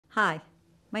Hi,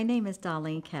 my name is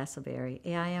Dahleen Castleberry,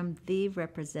 and I am the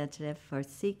representative for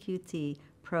CQT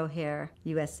PROHAIR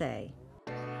USA.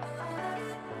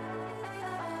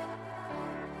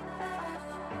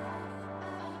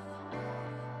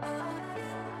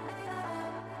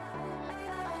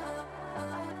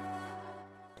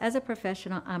 As a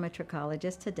professional, I'm a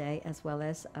trichologist today, as well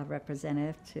as a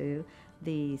representative to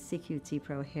the CQT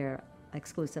PROHAIR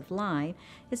exclusive line.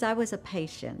 I was a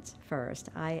patient first.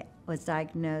 I was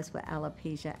diagnosed with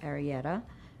alopecia areata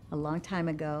a long time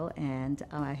ago, and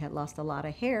I had lost a lot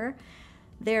of hair.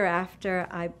 Thereafter,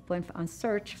 I went on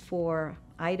search for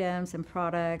items and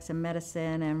products and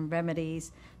medicine and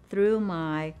remedies through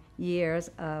my years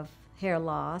of hair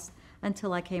loss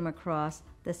until I came across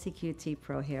the CQT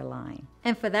PROHAIR line.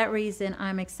 And for that reason,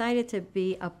 I'm excited to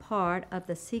be a part of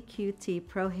the CQT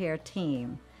PROHAIR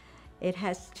team. It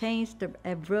has changed,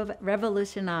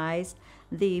 revolutionized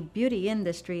the beauty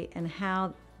industry and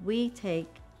how we take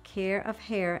care of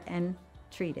hair and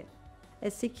treat it.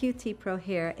 CQT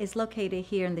PROHAIR is located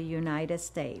here in the United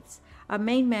States. Our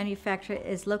main manufacturer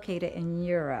is located in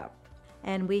Europe,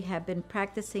 and we have been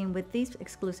practicing with these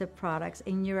exclusive products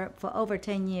in Europe for over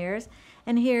 10 years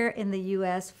and here in the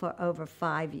US for over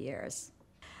 5 years.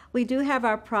 We do have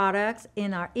our products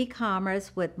in our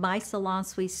e-commerce with My Salon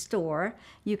Suite store.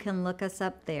 You can look us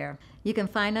up there. You can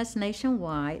find us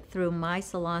nationwide through My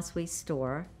Salon Suite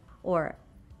store, or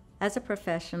as a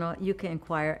professional, you can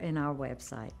inquire in our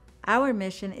website. Our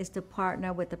mission is to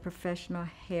partner with the professional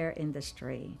hair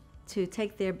industry to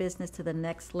take their business to the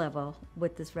next level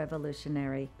with this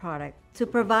revolutionary product, to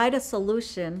provide a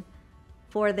solution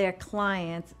for their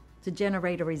clients to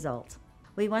generate a result.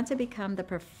 We want to become the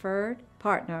preferred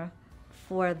partner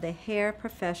for the hair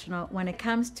professional when it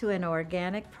comes to an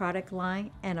organic product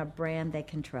line and a brand they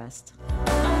can trust.